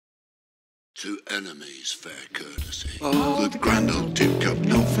To enemies fair courtesy. Oh, the grand old Duke of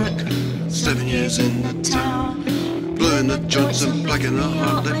Norfolk, 7 years in the tower, blue in the joints and black in the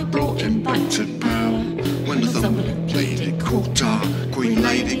heart, they brought him back to power. When the Northumberland pleaded quarter, Queen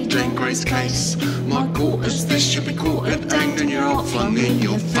Lady Jane Grey's case, my quarters this should be quartered, hanged and your heart flung in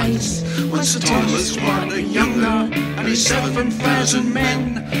your face. When Sir Thomas White the Younger and his 7,000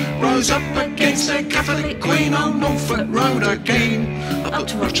 men rose up against the Catholic Queen on Norfolk Road again, up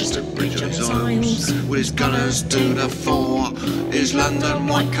to Rochester Bridge and his Isles, with his gunners to the fore, his London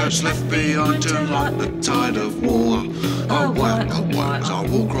white coats left behind to light the tide of war. Oh white was our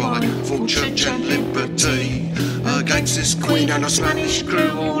war cry for church and liberty, against this Queen and a Spanish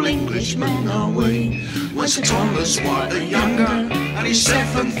crew, all Englishmen are we. When Sir Thomas White the Younger and his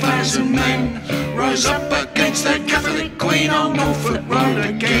 7,000 men rose up against the Catholic Queen on Norfolk Road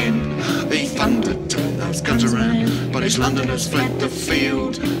again, he thundered, turned those guns around, but his Londoners fled the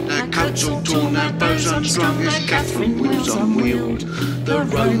field, their coats all torn, their bows unstrung, his Catherine wheels unwheeled. The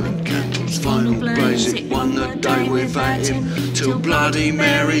Roman candle's final blaze, it won the day without him, till Bloody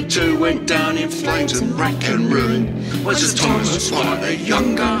Mary too went down in flames and wreck and ruin. When Sir Thomas White the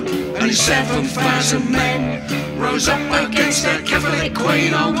Younger and his 7,000 men rose up against the Catholic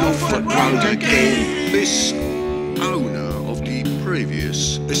Queen on Wolford Road again. This owner of the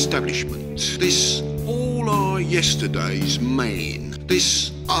previous establishment, this all our yesterday's man, this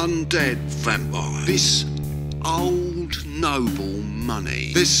undead vampire, this old noble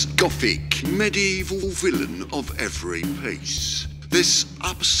money, this gothic medieval villain of every piece, this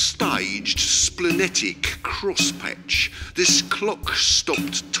upstaged splenetic crosspatch, this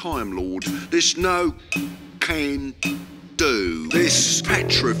clock-stopped Time Lord, this no can do, this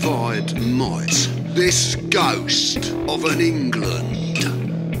petrified might, this ghost of an England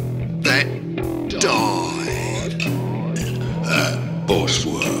that died at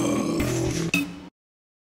Bosworth.